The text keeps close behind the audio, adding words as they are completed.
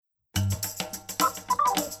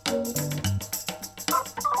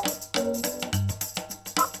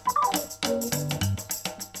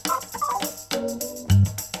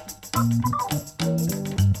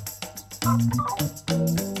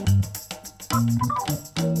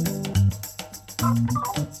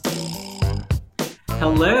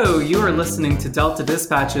Hello, you are listening to Delta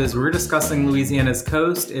Dispatches. We're discussing Louisiana's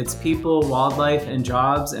coast, its people, wildlife, and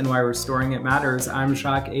jobs, and why restoring it matters. I'm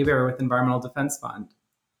Jacques Hebert with Environmental Defense Fund.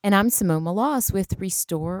 And I'm Simone Malas with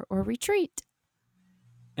Restore or Retreat.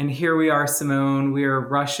 And here we are, Simone. We are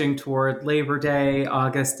rushing toward Labor Day.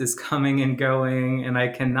 August is coming and going, and I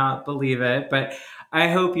cannot believe it. But I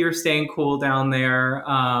hope you're staying cool down there.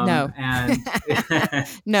 No. And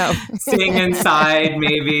No. Staying inside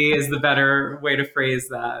maybe is the better way to phrase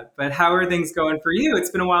that. But how are things going for you? It's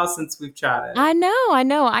been a while since we've chatted. I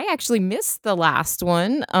know. I actually missed the last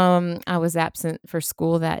one. I was absent for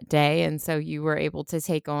school that day, and so you were able to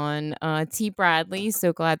take on T. Bradley.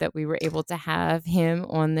 So glad that we were able to have him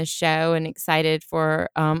on the show, and excited for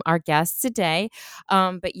our guest today.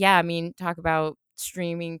 But yeah, I mean, talk about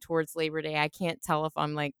streaming towards Labor Day. I can't tell if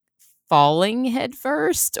I'm like falling head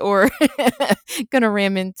first or gonna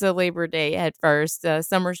ram into Labor Day head first.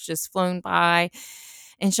 Summer's just flown by.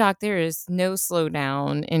 And Jacques, there is no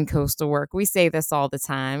slowdown in coastal work. We say this all the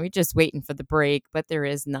time. We're just waiting for the break, but there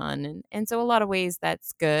is none. And so a lot of ways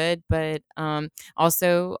that's good, but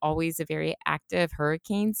also always a very active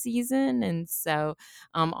hurricane season. And so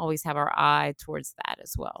always have our eye towards that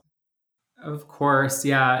as well. Of course,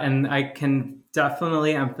 yeah, and I can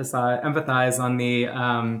definitely empathize on the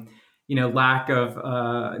lack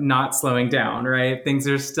of not slowing down. Right, things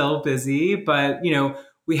are still busy, but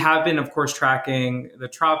we have been, of course, tracking the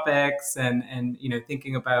tropics and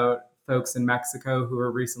thinking about folks in Mexico who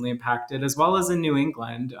were recently impacted, as well as in New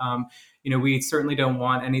England. We certainly don't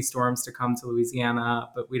want any storms to come to Louisiana,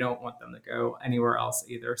 but we don't want them to go anywhere else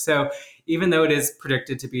either. So even though it is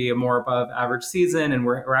predicted to be a more above average season, and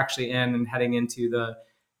we're actually in and heading into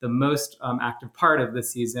the most active part of the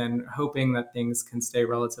season, hoping that things can stay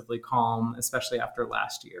relatively calm, especially after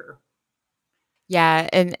last year. Yeah,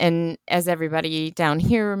 and as everybody down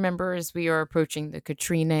here remembers, we are approaching the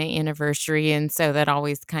Katrina anniversary, and so that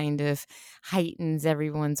always kind of heightens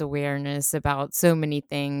everyone's awareness about so many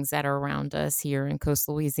things that are around us here in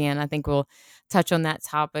coastal Louisiana. I think we'll touch on that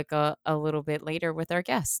topic a little bit later with our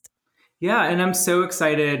guest. Yeah, and I'm so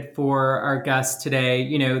excited for our guest today.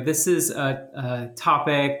 This is a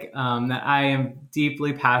topic that I am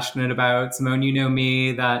deeply passionate about. Simone, you know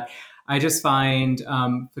me, that I just find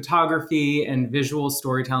photography and visual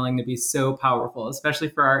storytelling to be so powerful, especially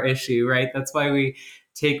for our issue, right? That's why we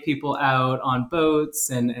take people out on boats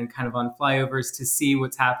and kind of on flyovers to see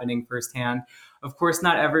what's happening firsthand. Of course,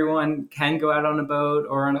 not everyone can go out on a boat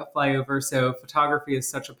or on a flyover, so photography is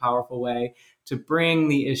such a powerful way to bring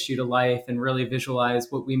the issue to life and really visualize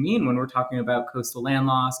what we mean when we're talking about coastal land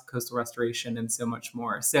loss, coastal restoration, and so much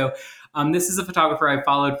more. So this is a photographer I've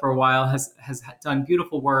followed for a while, has done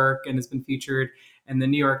beautiful work and has been featured in the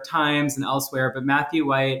New York Times and elsewhere. But Matthew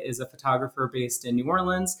White is a photographer based in New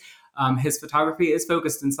Orleans. His photography is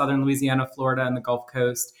focused in southern Louisiana, Florida, and the Gulf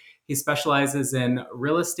Coast. He specializes in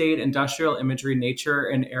real estate, industrial imagery, nature,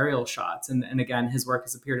 and aerial shots. And again, his work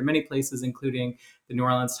has appeared in many places, including the New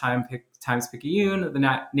Orleans Times-Picayune,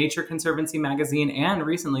 the Nature Conservancy magazine, and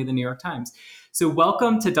recently the New York Times. So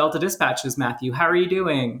welcome to Delta Dispatches, Matthew. How are you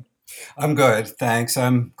doing? I'm good, thanks.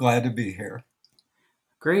 I'm glad to be here.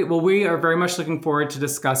 Great. Well, we are very much looking forward to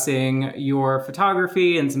discussing your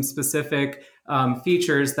photography and some specific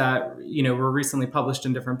features that were recently published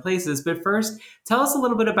in different places. But first, tell us a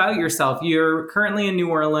little bit about yourself. You're currently in New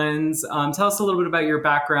Orleans. Tell us a little bit about your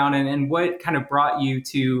background and what kind of brought you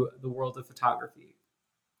to the world of photography.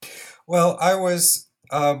 Well, I was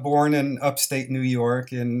born in upstate New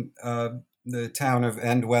York in the town of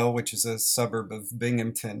Endwell, which is a suburb of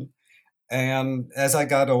Binghamton. And as I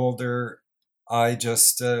got older, I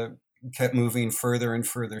just kept moving further and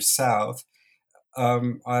further south.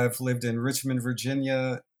 I've lived in Richmond,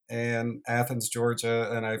 Virginia, and Athens, Georgia,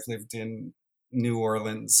 and I've lived in New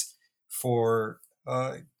Orleans for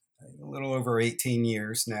a little over 18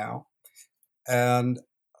 years now. And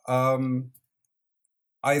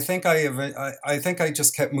I think I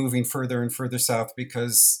just kept moving further and further south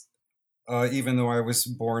because even though I was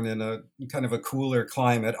born in a kind of a cooler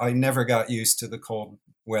climate, I never got used to the cold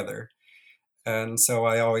weather. And so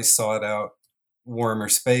I always sought out warmer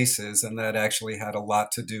spaces, and that actually had a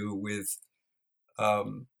lot to do with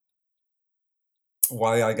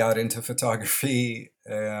why I got into photography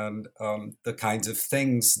and the kinds of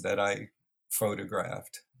things that I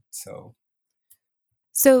photographed. So,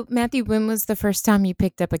 Matthew, when was the first time you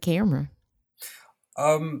picked up a camera?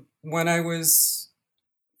 When I was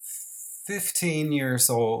 15 years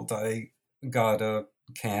old, I got a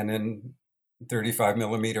Canon 35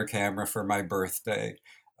 millimeter camera for my birthday.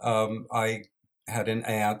 I had an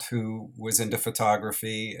aunt who was into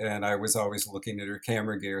photography, and I was always looking at her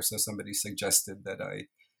camera gear. So somebody suggested that I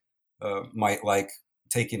might like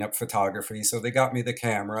taking up photography. So they got me the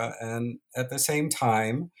camera. And at the same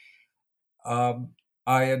time, um,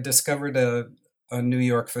 I had discovered a New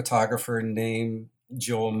York photographer named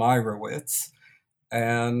Joel Meyerowitz.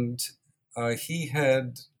 And he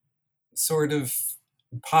had sort of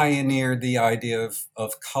pioneered the idea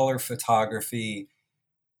of color photography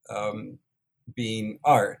um, being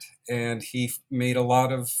art. And he made a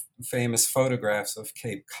lot of famous photographs of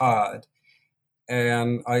Cape Cod.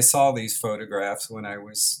 And I saw these photographs when I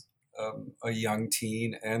was a young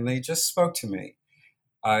teen, and they just spoke to me.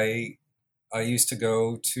 I I used to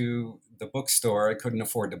go to the bookstore. I couldn't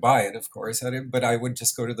afford to buy it, of course, but I would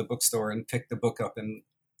just go to the bookstore and pick the book up and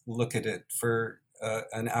look at it for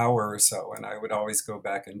an hour or so, and I would always go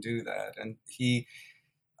back and do that. And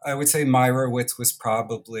I would say Meyerowitz was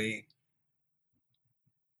probably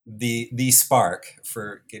the spark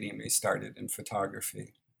for getting me started in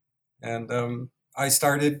photography. And I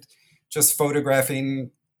started just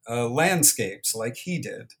photographing landscapes like he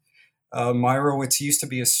did. Meyerowitz used to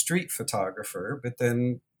be a street photographer, but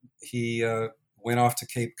then he went off to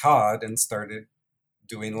Cape Cod and started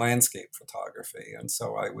doing landscape photography. And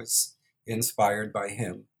so I was inspired by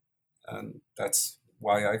him. And that's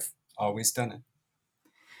why I've always done it.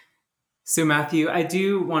 So, Matthew, I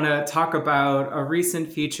do want to talk about a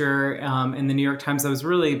recent feature in the New York Times that was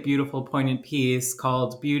really a beautiful, poignant piece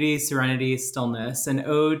called Beauty, Serenity, Stillness, an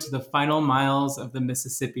ode to the final miles of the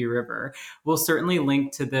Mississippi River. We'll certainly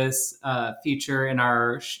link to this feature in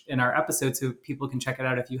our episode so people can check it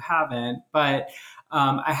out if you haven't. But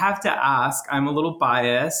I have to ask, I'm a little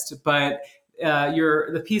biased, but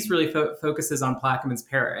the piece really focuses on Plaquemines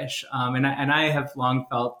Parish. And I have long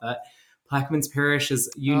felt that Plaquemines Parish is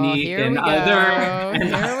unique and otherworldly.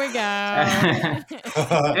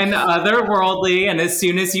 And as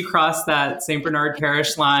soon as you cross that St. Bernard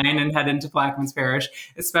Parish line and head into Plaquemines Parish,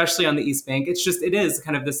 especially on the East Bank, it is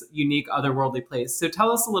kind of this unique otherworldly place. So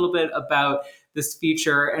tell us a little bit about this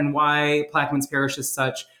feature and why Plaquemines Parish is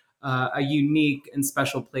such a unique and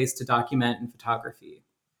special place to document in photography.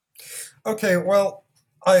 Okay, well,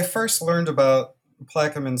 I first learned about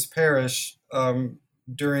Plaquemines Parish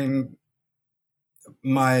during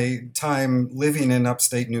my time living in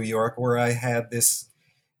upstate New York, where I had this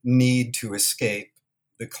need to escape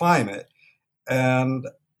the climate. And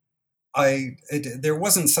there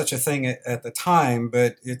wasn't such a thing at the time,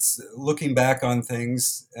 but it's looking back on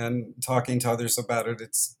things and talking to others about it,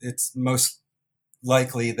 it's most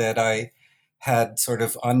likely that I had sort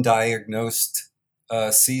of undiagnosed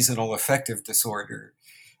seasonal affective disorder,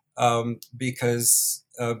 because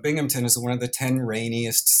Binghamton is one of the 10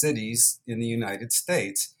 rainiest cities in the United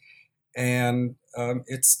States. And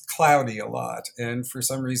it's cloudy a lot. And for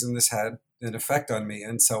some reason, this had an effect on me.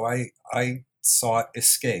 And so I sought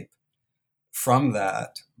escape from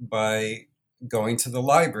that by going to the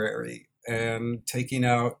library and taking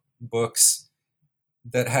out books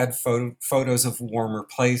that had photos of warmer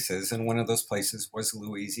places. And one of those places was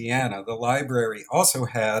Louisiana. The library also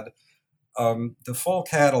had the full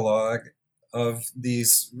catalog of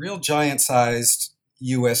these real giant-sized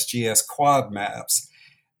USGS quad maps.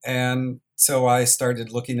 And so I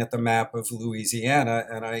started looking at the map of Louisiana,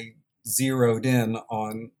 and I zeroed in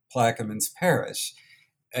on Plaquemines Parish.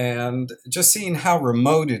 And just seeing how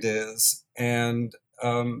remote it is, and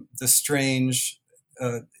the strange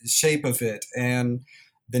shape of it, and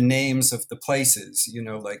the names of the places,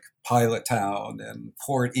 like Pilot Town and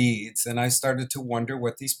Port Eads. And I started to wonder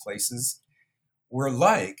what these places were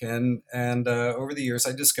like. And over the years,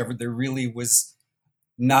 I discovered there really was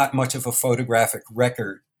not much of a photographic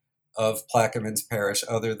record of Plaquemines Parish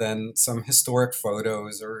other than some historic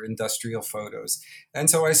photos or industrial photos. And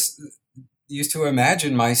so I used to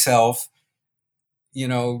imagine myself,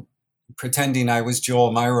 pretending I was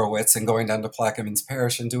Joel Meyerowitz and going down to Plaquemines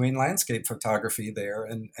Parish and doing landscape photography there.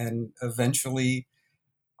 And eventually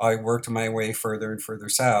I worked my way further and further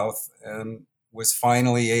south and was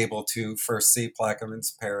finally able to first see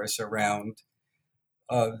Plaquemines Parish around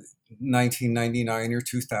 1999 or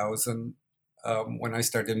 2000, when I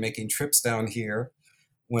started making trips down here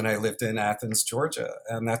when I lived in Athens, Georgia.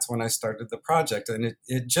 And that's when I started the project. And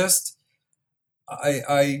it just,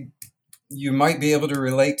 you might be able to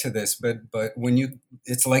relate to this, but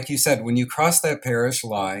it's like you said, when you cross that parish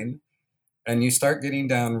line and you start getting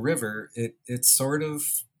down river, it sort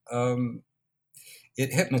of,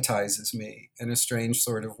 it hypnotizes me in a strange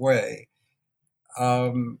sort of way.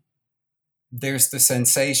 There's the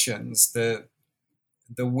sensations, the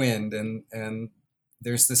wind, and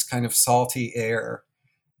there's this kind of salty air.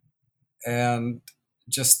 and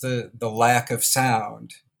just the lack of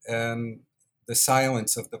sound and the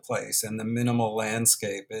silence of the place and the minimal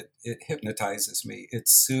landscape, it hypnotizes me. It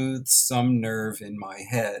soothes some nerve in my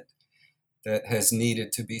head that has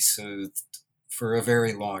needed to be soothed for a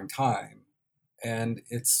very long time. And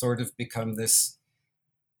it's sort of become this,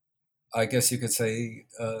 I guess you could say,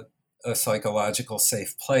 a psychological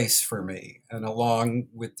safe place for me. And along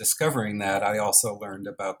with discovering that, I also learned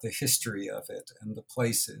about the history of it and the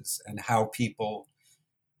places and how people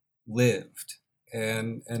lived.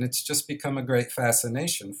 And it's just become a great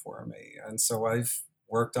fascination for me. And so I've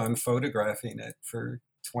worked on photographing it for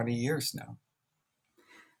 20 years now.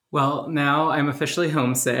 Well, now I'm officially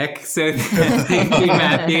homesick, so thank you,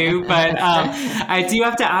 Matthew. But I do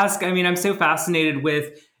have to ask, I mean, I'm so fascinated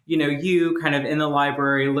with, you kind of in the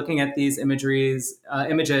library looking at these images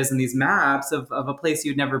and these maps of a place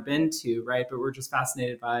you'd never been to, right? But we're just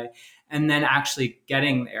fascinated by, and then actually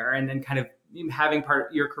getting there and then kind of having part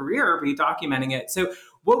of your career be documenting it. So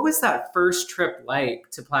what was that first trip like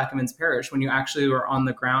to Plaquemines Parish when you actually were on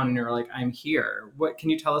the ground and you're like, I'm here? What can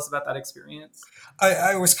you tell us about that experience?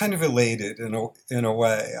 I was kind of elated in a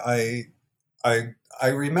way. I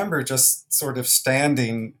remember just sort of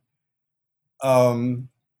standing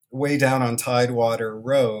way down on Tidewater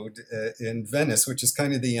Road in Venice, which is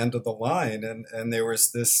kind of the end of the line, and there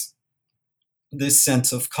was this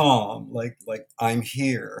sense of calm, like I'm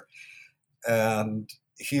here, and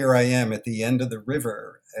here I am at the end of the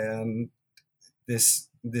river, and this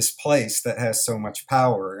place that has so much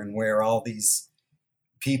power, and where all these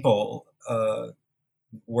people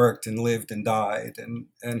worked and lived and died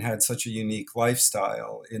and had such a unique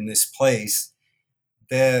lifestyle in this place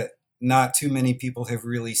that not too many people have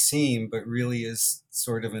really seen, but really is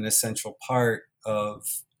sort of an essential part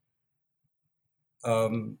of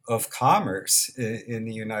commerce in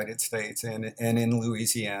the United States and in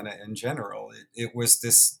Louisiana in general. It was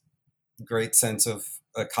this great sense of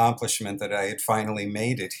accomplishment that I had finally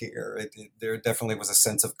made it here. There definitely was a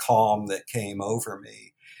sense of calm that came over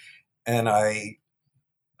me, and I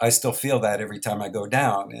still feel that every time I go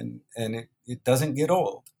down, and it doesn't get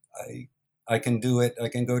old. I can do it. I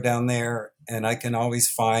can go down there, and I can always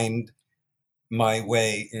find my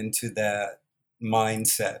way into that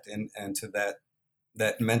mindset and to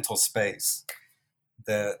that mental space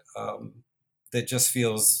that that just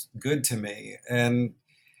feels good to me. And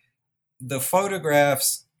the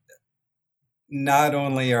photographs not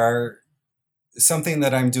only are something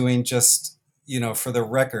that I'm doing just for the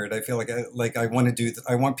record. I feel like I want to do.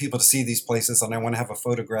 I want people to see these places, and I want to have a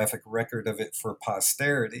photographic record of it for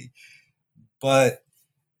posterity. But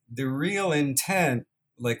the real intent,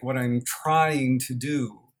 like what I'm trying to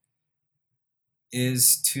do,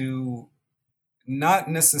 is to not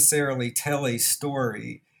necessarily tell a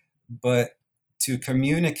story, but to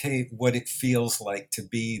communicate what it feels like to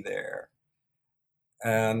be there.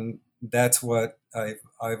 And that's what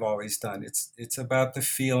I've always done. It's about the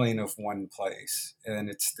feeling of one place,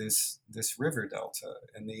 and it's this river delta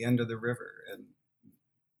and the end of the river and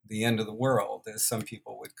the end of the world, as some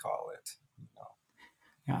people would call it.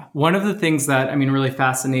 Yeah. One of the things that, I mean, really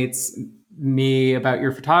fascinates me about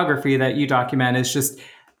your photography that you document is just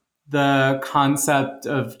the concept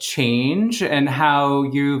of change and how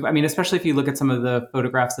I mean, especially if you look at some of the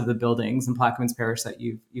photographs of the buildings in Plaquemines Parish that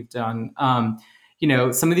you've done,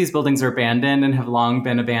 some of these buildings are abandoned and have long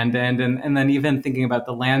been abandoned. And then even thinking about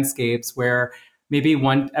the landscapes where maybe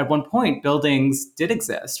at one point buildings did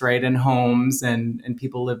exist, right? And homes and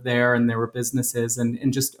people lived there and there were businesses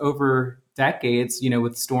and just over decades,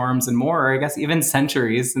 with storms and more, I guess even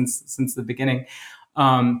centuries since the beginning,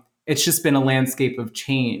 it's just been a landscape of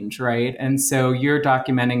change, right? And so you're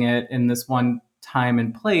documenting it in this one time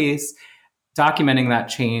and place, documenting that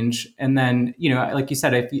change. And then, like you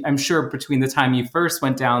said, I'm sure between the time you first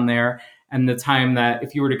went down there and the time that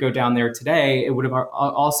if you were to go down there today, it would have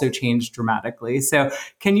also changed dramatically. So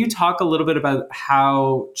can you talk a little bit about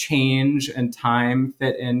how change and time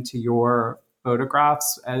fit into your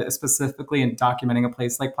photographs, specifically in documenting a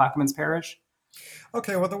place like Plaquemines Parish?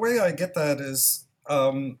 Okay, well, the way I get that is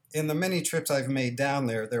in the many trips I've made down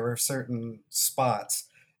there, there are certain spots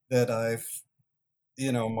that I've,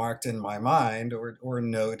 marked in my mind or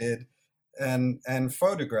noted and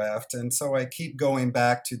photographed. And so I keep going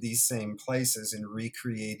back to these same places and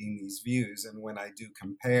recreating these views. And when I do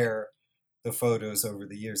compare the photos over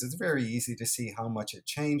the years, it's very easy to see how much it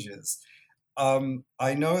changes.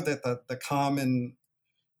 I know that the common,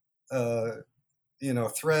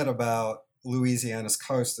 thread about Louisiana's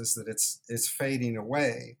coast is that it's fading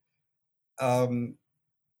away,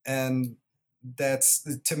 and that's,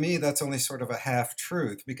 to me, that's only sort of a half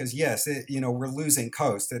truth, because yes, we're losing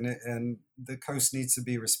coast, and the coast needs to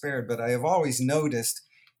be repaired. But I have always noticed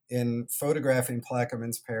in photographing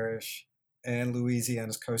Plaquemines Parish and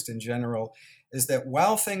Louisiana's coast in general, is that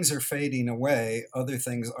while things are fading away, other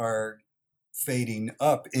things are fading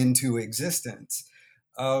up into existence.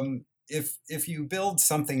 If you build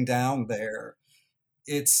something down there,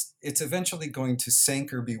 it's eventually going to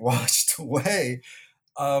sink or be washed away.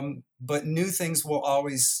 But new things will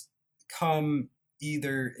always come,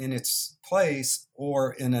 either in its place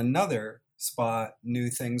or in another spot. New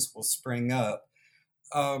things will spring up.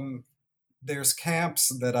 Um, there's camps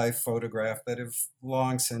that I photographed that have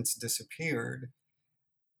long since disappeared,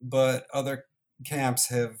 but other camps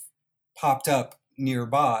have popped up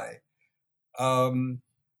nearby. Um,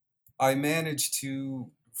 I managed to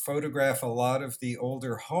photograph a lot of the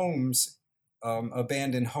older homes,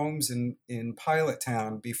 abandoned homes in Pilot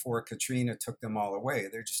Town before Katrina took them all away.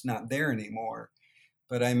 They're just not there anymore.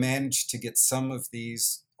 But I managed to get some of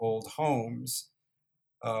these old homes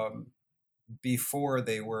um, before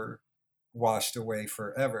they were washed away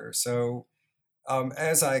forever. So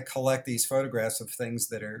as I collect these photographs of things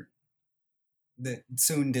that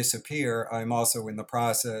soon disappear, I'm also in the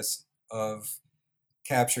process of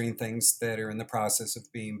capturing things that are in the process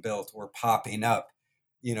of being built or popping up,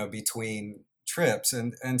 between trips.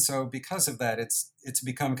 And so because of that, it's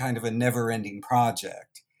become kind of a never-ending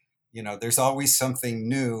project. There's always something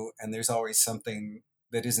new, and there's always something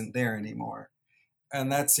that isn't there anymore.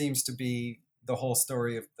 And that seems to be the whole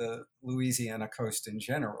story of the Louisiana coast in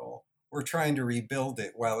general. We're trying to rebuild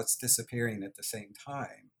it while it's disappearing at the same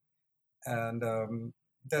time. And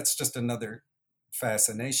that's just another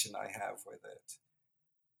fascination I have with it.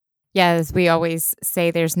 Yeah, as we always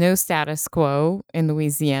say, there's no status quo in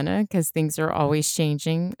Louisiana because things are always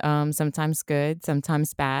changing, sometimes good,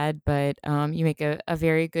 sometimes bad, but you make a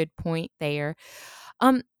very good point there.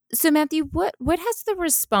 Um, so Matthew, what has the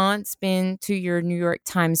response been to your New York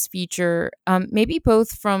Times feature? Maybe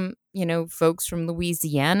both from folks from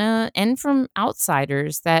Louisiana and from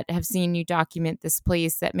outsiders that have seen you document this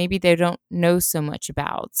place that maybe they don't know so much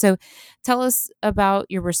about. So, tell us about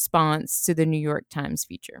your response to the New York Times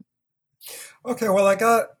feature. Okay, well, I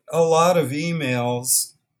got a lot of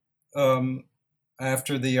emails um,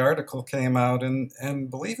 after the article came out, and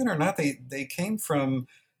believe it or not, they came from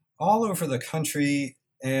all over the country,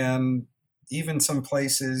 and even some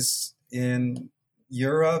places in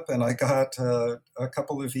Europe. And I got a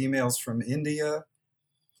couple of emails from India.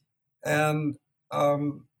 And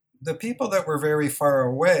the people that were very far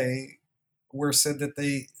away were said that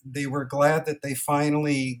they were glad that they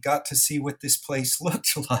finally got to see what this place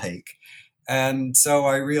looked like. And so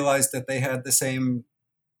I realized that they had the same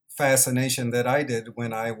fascination that I did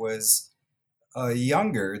when I was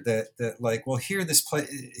younger. That like, well, here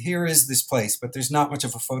is this place, but there's not much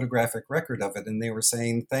of a photographic record of it. And they were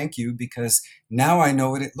saying thank you, because now I know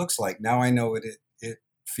what it looks like. Now I know what it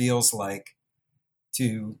feels like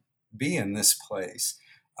to be in this place.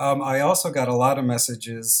 I also got a lot of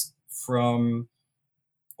messages from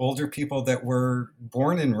older people that were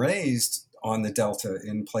born and raised on the Delta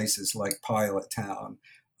in places like Pilot Town.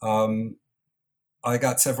 Um, I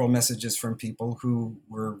got several messages from people who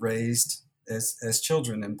were raised as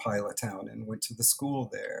children in Pilot Town and went to the school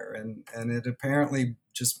there. And it apparently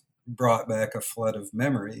just brought back a flood of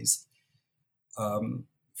memories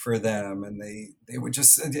for them. And they would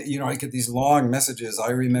just, I get these long messages. I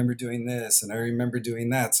remember doing this and I remember doing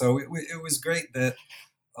that. So it was great that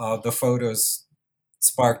the photos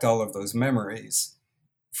sparked all of those memories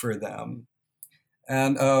for them.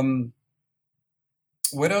 And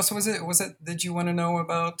what else was it? Did you want to know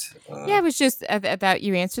about? Yeah, it was just that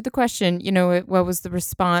you answered the question. What was the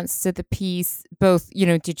response to the piece? Both,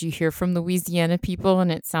 did you hear from Louisiana people,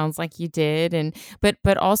 and it sounds like you did, and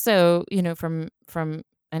but also, from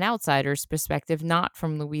an outsider's perspective, not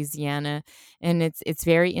from Louisiana, and it's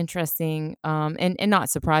very interesting, and not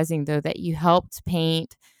surprising though that you helped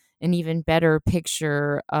paint an even better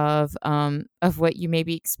picture of what you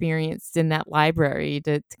maybe experienced in that library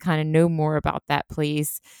to kind of know more about that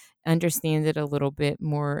place, understand it a little bit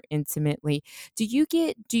more intimately. Do you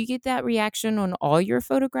get that reaction on all your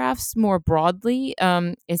photographs more broadly?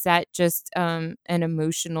 Is that just an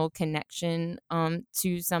emotional connection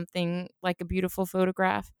to something like a beautiful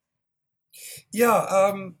photograph?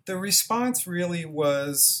 Yeah, the response really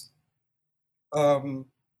was um,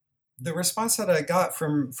 the response that I got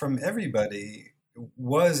from everybody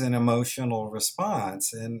was an emotional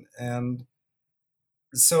response. And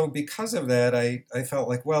so because of that, I felt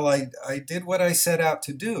like, well, I did what I set out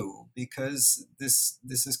to do, because this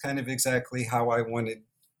is kind of exactly how I wanted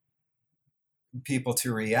people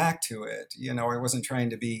to react to it. I wasn't trying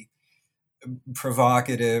to be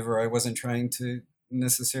provocative, or I wasn't trying to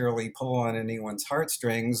necessarily pull on anyone's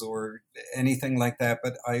heartstrings or anything like that.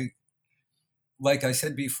 But like I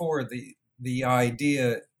said before, the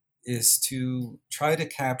idea is to try to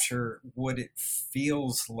capture what it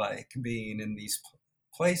feels like being in these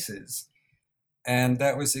places. And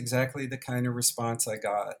that was exactly the kind of response I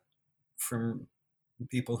got from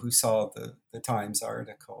people who saw the Times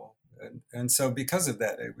article. And so because of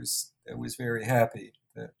that, I was very happy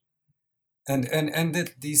that and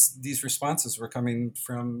that these responses were coming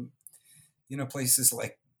from places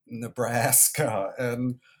like Nebraska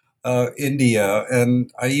and India,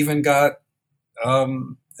 and I even got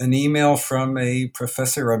an email from a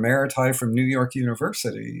professor emeriti from New York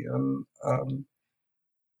University, and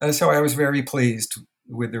so I was very pleased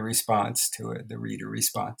with the response to it, the reader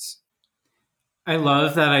response. I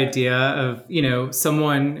love that idea of,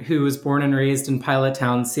 someone who was born and raised in Pilot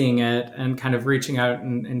Town seeing it and kind of reaching out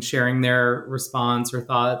and sharing their response or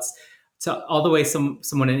thoughts to all the way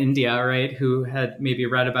someone in India, right, who had maybe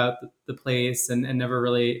read about the place and never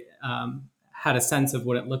really had a sense of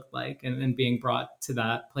what it looked like, and being brought to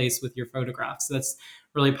that place with your photographs. So that's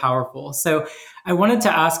really powerful. So I wanted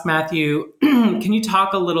to ask Matthew, can you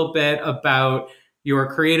talk a little bit about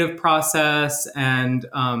your creative process and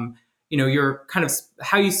your kind of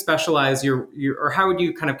how you specialize your or how would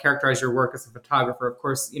you kind of characterize your work as a photographer? Of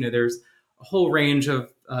course, there's a whole range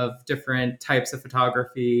of different types of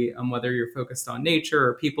photography, whether you're focused on nature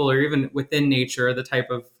or people, or even within nature, the type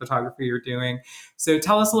of photography you're doing. So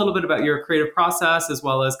tell us a little bit about your creative process, as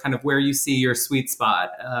well as kind of where you see your sweet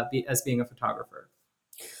spot as being a photographer.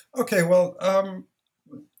 Okay, well,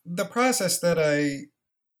 the process that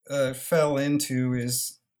I fell into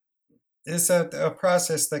is a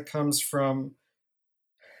process that comes from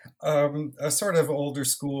a sort of older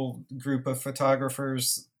school group of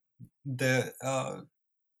photographers. The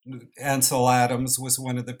Ansel Adams was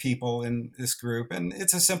one of the people in this group, and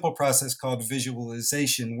it's a simple process called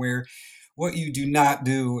visualization, where what you do not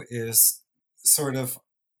do is sort of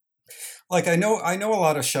like I know a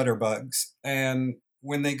lot of shutterbugs, and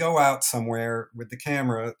when they go out somewhere with the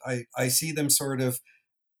camera, I see them sort of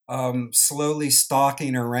slowly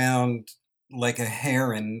stalking around like a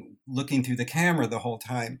heron, looking through the camera the whole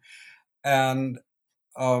time, and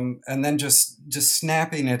then just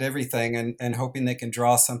snapping at everything and hoping they can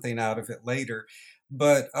draw something out of it later.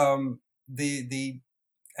 But the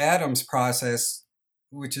Adams process,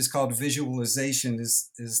 which is called visualization, is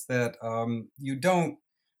that you don't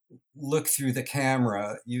look through the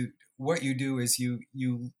camera. What you do is you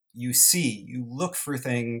look for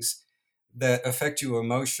things that affect you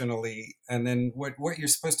emotionally, and then what you're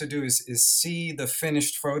supposed to do is see the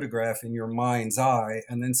finished photograph in your mind's eye,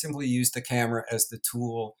 and then simply use the camera as the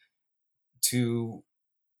tool to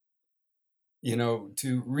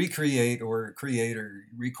to recreate or create or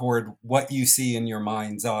record what you see in your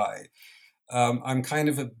mind's eye. I'm kind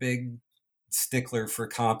of a big stickler for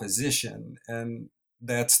composition, and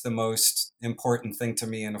that's the most important thing to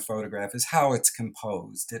me in a photograph, is how it's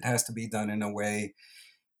composed. It has to be done in a way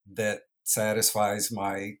that satisfies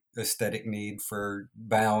my aesthetic need for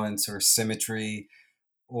balance or symmetry,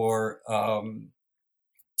 or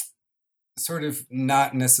sort of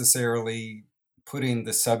not necessarily putting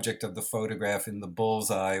the subject of the photograph in the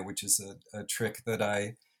bullseye, which is a trick that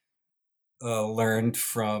I learned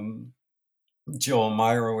from Joel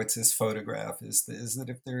Meyrowitz's photograph, is that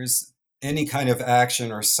if there's any kind of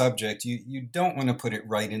action or subject, you don't want to put it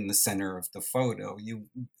right in the center of the photo.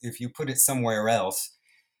 If you put it somewhere else,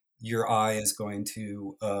 your eye is going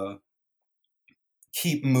to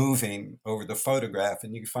keep moving over the photograph,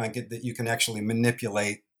 and you find that you can actually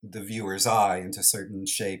manipulate the viewer's eye into certain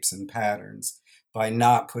shapes and patterns by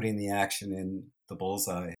not putting the action in the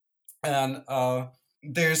bullseye. And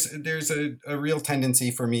there's a real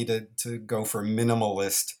tendency for me to go for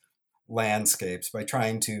minimalist landscapes by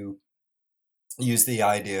trying to use the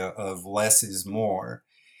idea of less is more,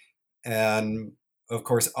 and of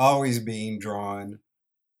course always being drawn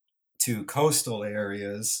to coastal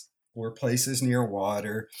areas or places near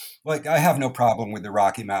water. Like, I have no problem with the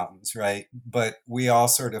Rocky Mountains, right? But we all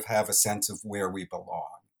sort of have a sense of where we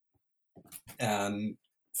belong. And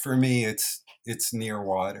for me, it's near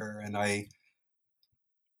water. And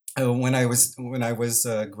when I was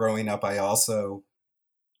growing up, I also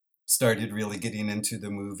started really getting into the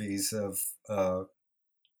movies of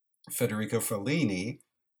Federico Fellini,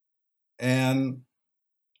 and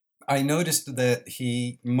I noticed that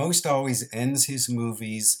he most always ends his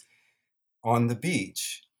movies on the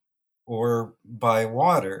beach or by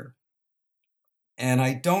water. And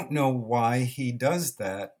I don't know why he does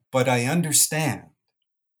that, but I understand.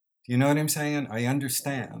 Do you know what I'm saying? I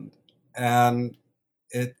understand. And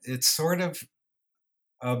it's sort of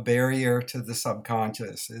a barrier to the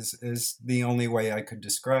subconscious is the only way I could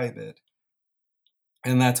describe it.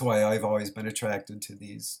 And that's why I've always been attracted to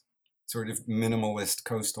these sort of minimalist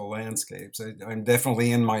coastal landscapes. I'm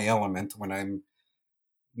definitely in my element when I'm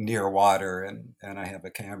near water and I have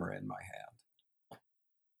a camera in my hand.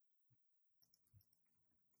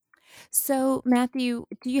 So, Matthew,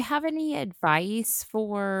 do you have any advice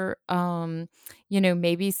for,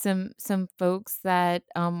 maybe some folks that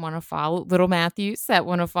want to follow little Matthews that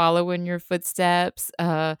want to follow in your footsteps?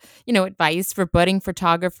 Advice for budding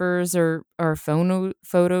photographers or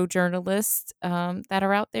photojournalists that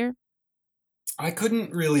are out there. I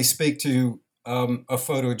couldn't really speak to a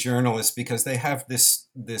photojournalist because they have this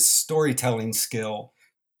storytelling skill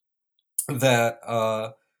that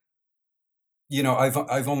I've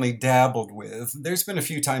only dabbled with. There's been a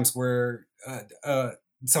few times where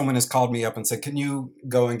someone has called me up and said, "Can you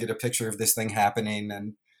go and get a picture of this thing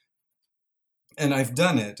happening?" And I've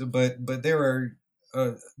done it, but there are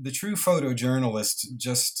the true photojournalists.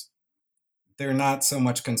 Just they're not so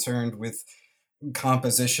much concerned with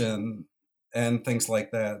composition and things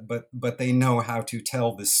like that, but they know how to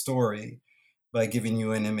tell this story by giving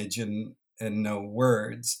you an image and no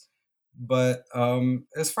words. But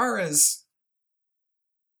as far as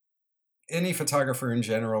any photographer in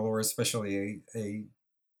general, or especially a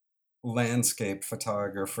landscape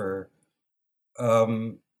photographer,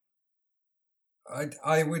 um,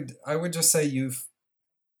 I would just say you've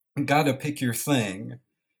got to pick your thing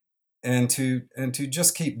and to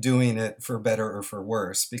just keep doing it for better or for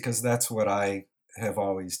worse, because that's what I have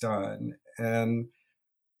always done. And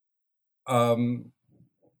um,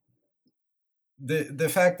 the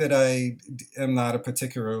fact that I am not a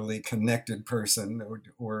particularly connected person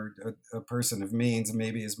or a person of means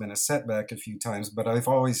maybe has been a setback a few times, but I've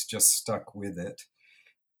always just stuck with it.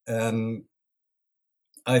 And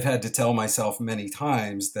I've had to tell myself many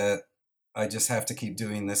times that I just have to keep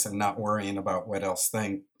doing this and not worrying about what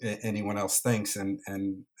anyone else thinks,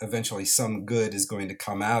 and eventually some good is going to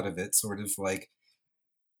come out of it. Sort of like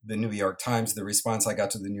the New York Times. The response I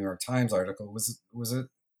got to the New York Times article was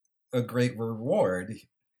a great reward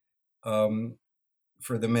um,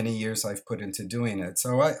 for the many years I've put into doing it.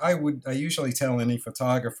 So I usually tell any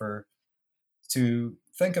photographer to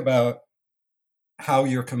think about how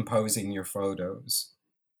you're composing your photos.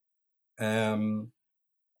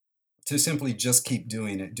 To simply just keep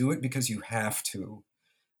doing it. Do it because you have to,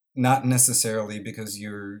 not necessarily because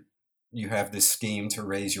you have this scheme to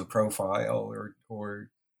raise your profile or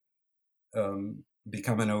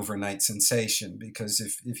become an overnight sensation. Because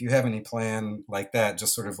if you have any plan like that,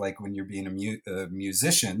 just sort of like when you're being a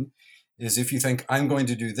musician, is if you think I'm going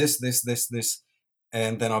to do this,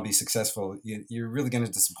 and then I'll be successful, you're really going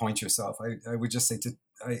to disappoint yourself. I would just say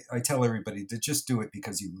I tell everybody to just do it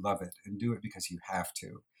because you love it and do it because you have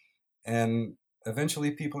to. And eventually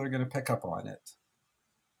people are going to pick up on it.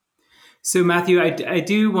 So, Matthew, I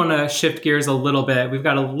do want to shift gears a little bit. We've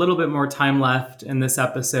got a little bit more time left in this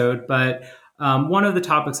episode, but one of the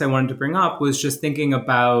topics I wanted to bring up was just thinking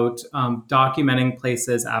about documenting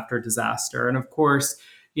places after disaster. And of course,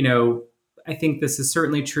 I think this is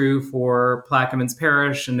certainly true for Plaquemines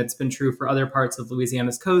Parish, and it's been true for other parts of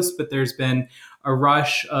Louisiana's coast, but there's been a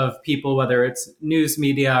rush of people, whether it's news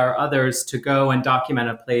media or others, to go and document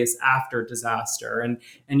a place after disaster. And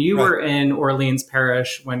you were in Orleans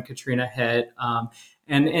Parish when Katrina hit.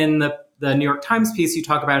 And in the New York Times piece, you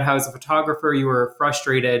talk about how as a photographer, you were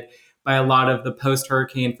frustrated by a lot of the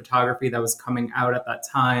post-hurricane photography that was coming out at that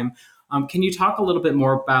time. Can you talk a little bit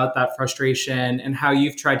more about that frustration and how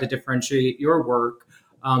you've tried to differentiate your work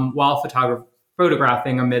while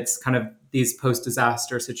photographing amidst kind of these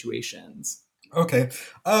post-disaster situations? Okay.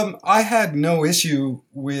 I had no issue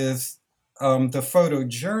with the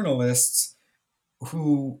photojournalists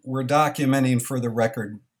who were documenting for the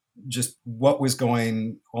record just what was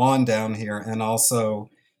going on down here, and also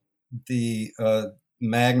the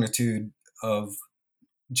magnitude of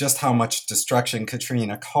just how much destruction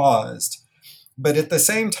Katrina caused. But at the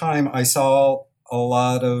same time, I saw a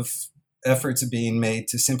lot of efforts being made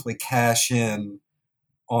to simply cash in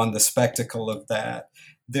on the spectacle of that.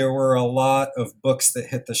 There were a lot of books that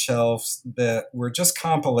hit the shelves that were just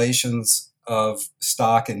compilations of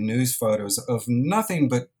stock and news photos of nothing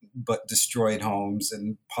but destroyed homes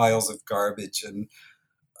and piles of garbage and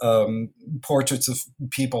portraits of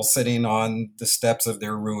people sitting on the steps of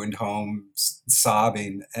their ruined homes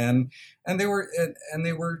sobbing, and they were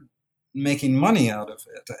making money out of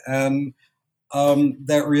it, and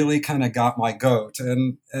that really kind of got my goat,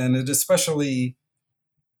 and it especially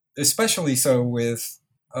especially so with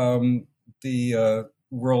the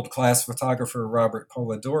world-class photographer Robert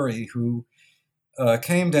Polidori, who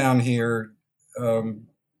came down here um,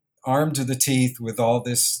 armed to the teeth with all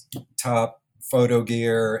this top photo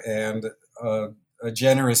gear and a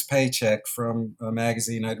generous paycheck from a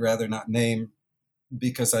magazine I'd rather not name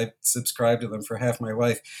because I subscribed to them for half my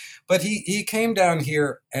life. But he came down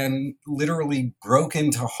here and literally broke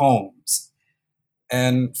into homes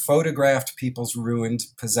and photographed people's ruined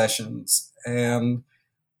possessions. Um,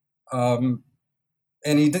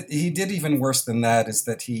 and he did even worse than that, is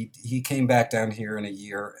that he came back down here in a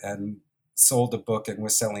year and sold a book and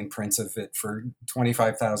was selling prints of it for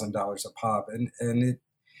 $25,000 a pop. And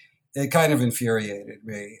it kind of infuriated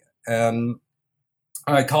me. And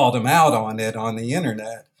I called him out on it on the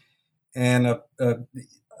internet. And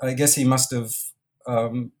I guess he must have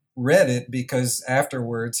read it, because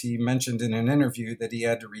afterwards he mentioned in an interview that he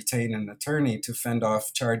had to retain an attorney to fend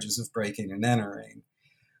off charges of breaking and entering.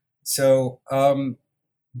 So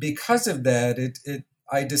because of that,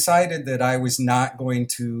 I decided that I was not going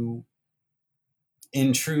to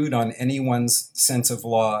intrude on anyone's sense of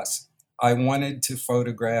loss. I wanted to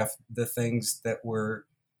photograph the things that were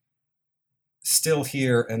still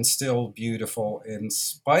here and still beautiful in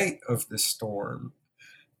spite of the storm.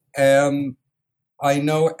 And I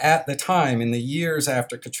know at the time, in the years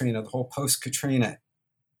after Katrina, the whole post-Katrina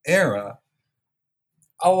era,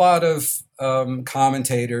 a lot of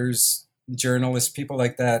commentators, journalists, people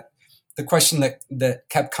like that, the question that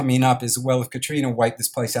kept coming up is, well, if Katrina wiped this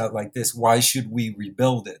place out like this, why should we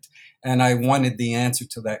rebuild it? And I wanted the answer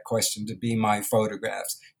to that question to be my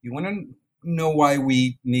photographs. You want to know why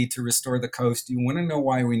we need to restore the coast? You want to know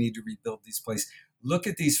why we need to rebuild these places? Look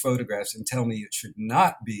at these photographs and tell me it should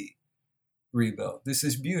not be rebuilt. This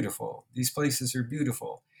is beautiful. These places are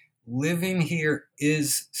beautiful. Living here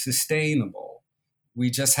is sustainable. We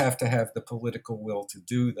just have to have the political will to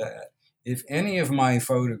do that. If any of my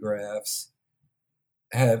photographs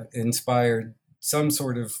have inspired some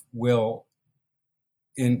sort of will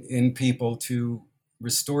in people to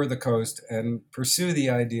restore the coast and pursue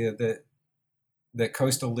the idea that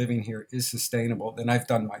coastal living here is sustainable, then I've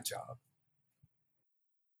done my job.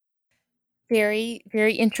 Very,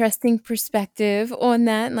 very interesting perspective on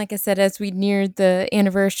that. And like I said, as we neared the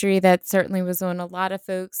anniversary, that certainly was on a lot of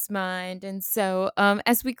folks' mind. And so,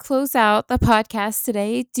 as we close out the podcast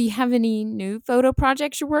today, do you have any new photo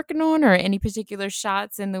projects you're working on, or any particular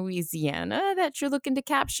shots in Louisiana that you're looking to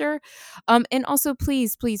capture? And also,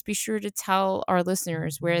 please be sure to tell our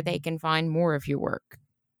listeners where they can find more of your work.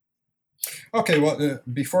 Okay, well,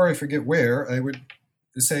 before I forget where, I would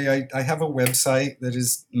say I have a website that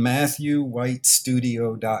is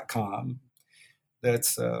MatthewWhiteStudio.com.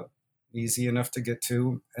 That's easy enough to get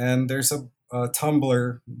to. And there's a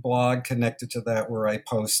Tumblr blog connected to that where I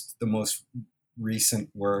post the most recent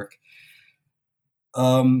work.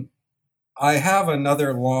 I have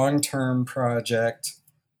another long-term project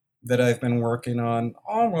that I've been working on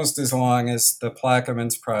almost as long as the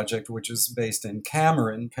Plaquemines project, which is based in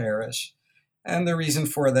Cameron Parish. And the reason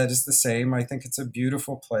for that is the same. I think it's a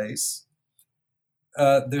beautiful place.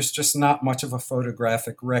 There's just not much of a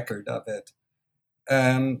photographic record of it.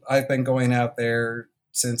 And I've been going out there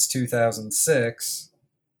since 2006.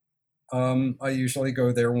 I usually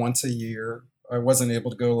go there once a year. I wasn't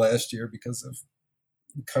able to go last year because of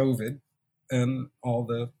COVID and all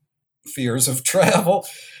the fears of travel.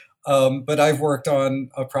 But I've worked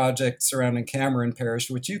on a project surrounding Cameron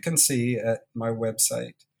Parish, which you can see at my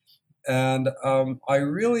website. And I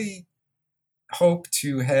really hope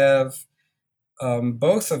to have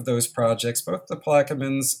both of those projects, both the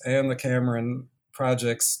Plaquemines and the Cameron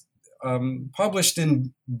projects, published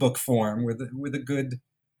in book form with a good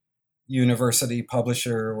university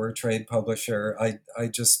publisher or trade publisher. I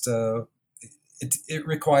just it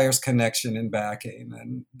requires connection and backing,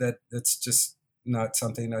 and that's just not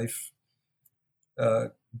something I've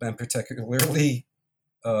been particularly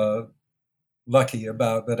lucky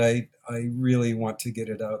about. But I really want to get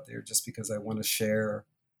it out there just because I want to share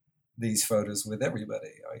these photos with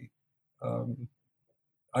everybody.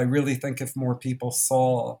 I really think if more people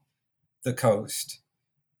saw the coast,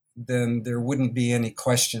 then there wouldn't be any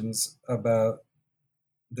questions about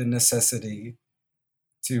the necessity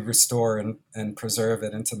to restore and preserve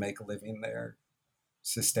it and to make living there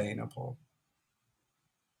sustainable.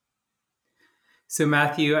 So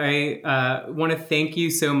Matthew, I want to thank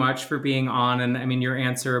you so much for being on. And I mean, your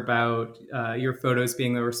answer about your photos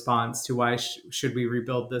being the response to why should we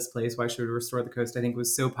rebuild this place? Why should we restore the coast? I think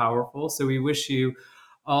was so powerful. So we wish you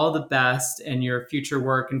all the best in your future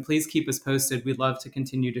work. And please keep us posted. We'd love to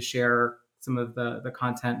continue to share some of the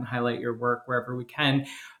content and highlight your work wherever we can.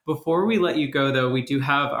 Before we let you go, though, we do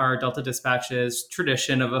have our Delta Dispatches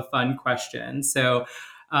tradition of a fun question. So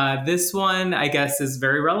this one, I guess, is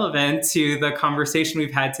very relevant to the conversation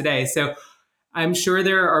we've had today. So I'm sure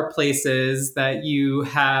there are places that you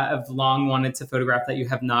have long wanted to photograph that you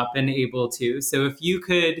have not been able to. So if you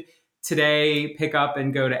could today pick up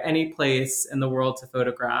and go to any place in the world to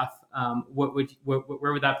photograph, where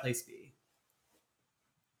would that place be?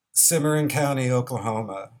 Cimarron County,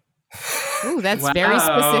 Oklahoma. Ooh, that's very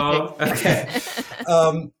specific. Okay.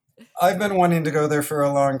 I've been wanting to go there for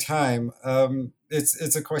a long time.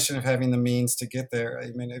 It's a question of having the means to get there.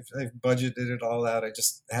 I mean, I've budgeted it all out. I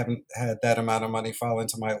just haven't had that amount of money fall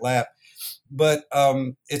into my lap. But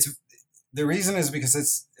it's the reason is because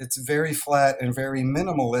it's very flat and very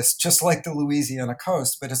minimalist, just like the Louisiana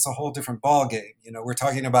coast. But it's a whole different ball game. You know, we're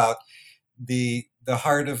talking about the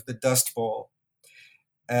heart of the Dust Bowl,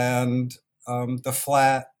 and the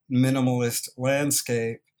flat minimalist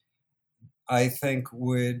landscape, I think,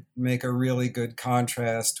 would make a really good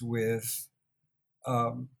contrast with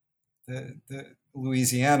the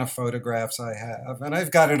Louisiana photographs I have. And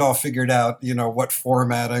I've got it all figured out, you know, what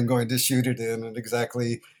format I'm going to shoot it in and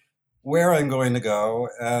exactly where I'm going to go.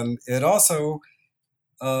 And it also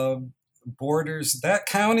borders, that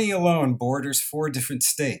county alone borders 4 different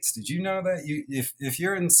states. Did you know that? If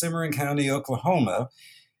you're in Cimarron County, Oklahoma,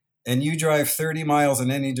 and you drive 30 miles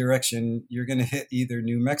in any direction, you're going to hit either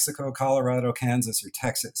New Mexico, Colorado, Kansas, or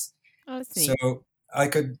Texas. Oh, that's So neat. I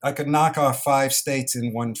could knock off 5 states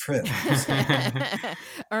in one trip.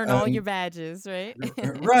 Earn all your badges, right?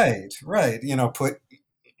 Right. You know, put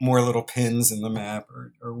more little pins in the map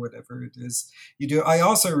or whatever it is you do. I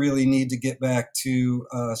also really need to get back to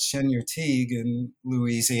Chenartigue in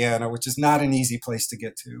Louisiana, which is not an easy place to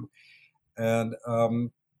get to. And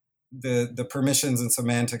the permissions and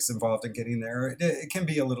semantics involved in getting there, it can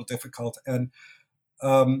be a little difficult. And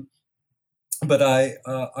but I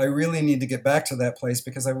really need to get back to that place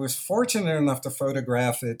because I was fortunate enough to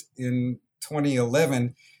photograph it in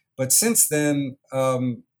 2011. But since then,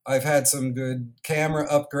 I've had some good camera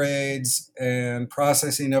upgrades and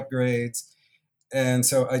processing upgrades. And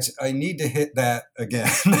so I need to hit that again.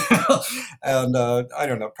 And I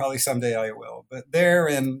don't know, probably someday I will. But there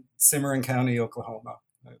in Cimarron County, Oklahoma,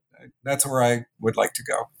 that's where I would like to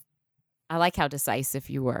go. I like how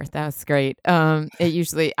decisive you were. That's great. Jock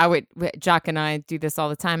and I do this all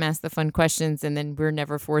the time, ask the fun questions, and then we're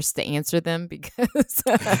never forced to answer them because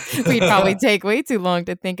we'd probably take way too long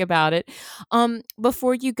to think about it.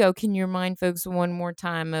 Before you go, can you remind folks one more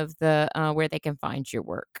time of the where they can find your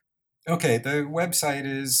work? Okay, the website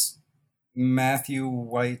is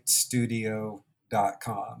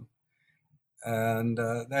MatthewWhiteStudio.com. And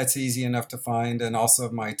that's easy enough to find. And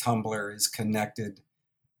also my Tumblr is connected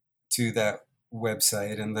to that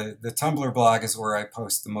website. And the Tumblr blog is where I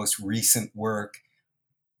post the most recent work.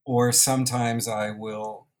 Or sometimes I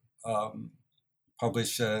will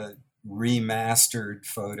publish remastered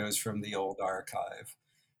photos from the old archive,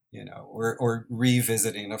 you know, or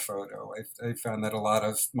revisiting a photo. I found that a lot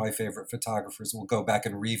of my favorite photographers will go back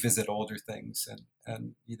and revisit older things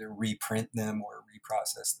and either reprint them or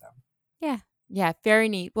reprocess them. Yeah, very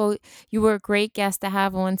neat. Well, you were a great guest to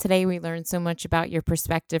have on today. We learned so much about your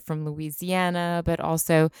perspective from Louisiana, but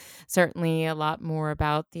also certainly a lot more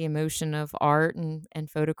about the emotion of art and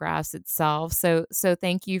photographs itself. So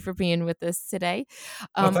thank you for being with us today.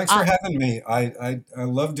 Well, thanks for having me. I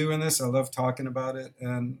love doing this. I love talking about it,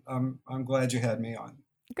 and I'm glad you had me on.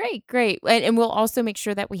 Great. And we'll also make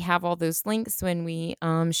sure that we have all those links when we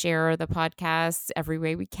share the podcast every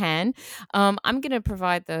way we can. I'm going to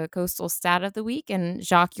provide the coastal stat of the week, and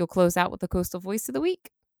Jacques, you'll close out with the coastal voice of the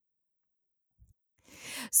week.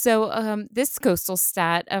 So this coastal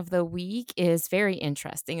stat of the week is very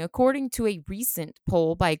interesting. According to a recent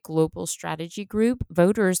poll by Global Strategy Group,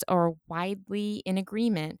 voters are widely in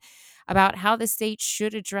agreement about how the state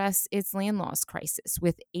should address its land loss crisis,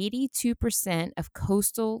 with 82% of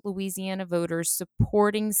coastal Louisiana voters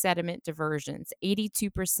supporting sediment diversions.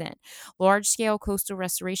 82%. Large-scale coastal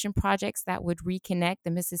restoration projects that would reconnect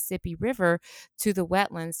the Mississippi River to the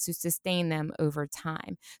wetlands to sustain them over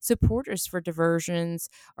time. Supporters for diversions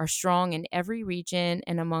are strong in every region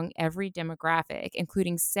and among every demographic,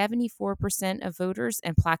 including 74% of voters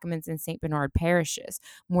in Plaquemines and St. Bernard parishes.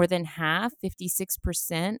 More than half,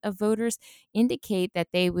 56% of voters, indicate that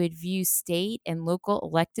they would view state and local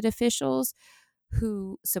elected officials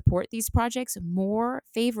who support these projects more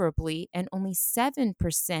favorably, and only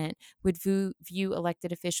 7% would view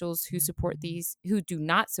elected officials who do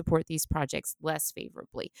not support these projects less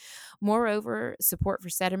favorably. Moreover, support for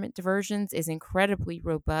sediment diversions is incredibly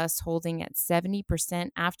robust, holding at 70%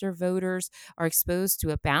 after voters are exposed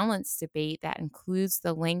to a balanced debate that includes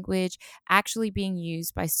the language actually being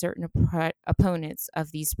used by certain opponents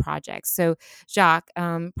of these projects. So, Jacques,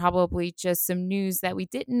 probably just some news that we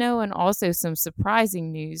didn't know, and also some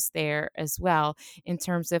surprising news there as well, in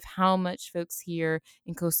terms of how much folks here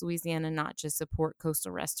in coastal Louisiana not just support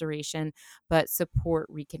coastal restoration, but support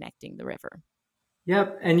reconnecting the river.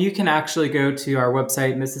 Yep. And you can actually go to our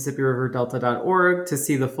website, MississippiRiverDelta.org, to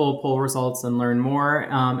see the full poll results and learn more.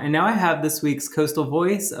 And now I have this week's Coastal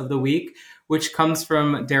Voice of the Week, which comes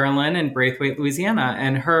from Darylyn in Braithwaite, Louisiana.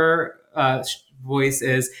 And her voice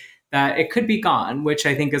is that it could be gone, which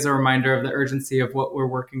I think is a reminder of the urgency of what we're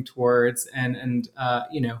working towards.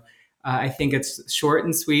 I think it's short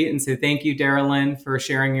and sweet. And so thank you, Darylyn, for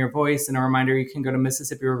sharing your voice. And a reminder, you can go to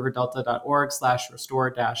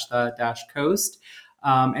MississippiRiverDelta.org/restore-the-coast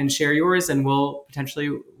and share yours. And we'll potentially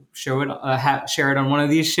share it on one of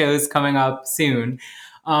these shows coming up soon.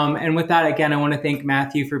 And with that, again, I want to thank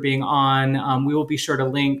Matthew for being on. We will be sure to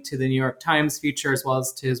link to the New York Times feature as well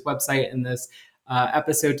as to his website in this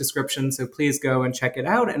episode description. So please go and check it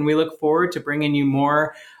out. And we look forward to bringing you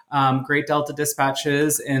more great Delta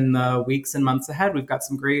dispatches in the weeks and months ahead. We've got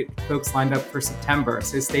some great folks lined up for September,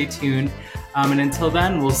 so stay tuned. And until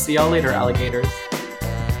then, we'll see y'all later, alligators.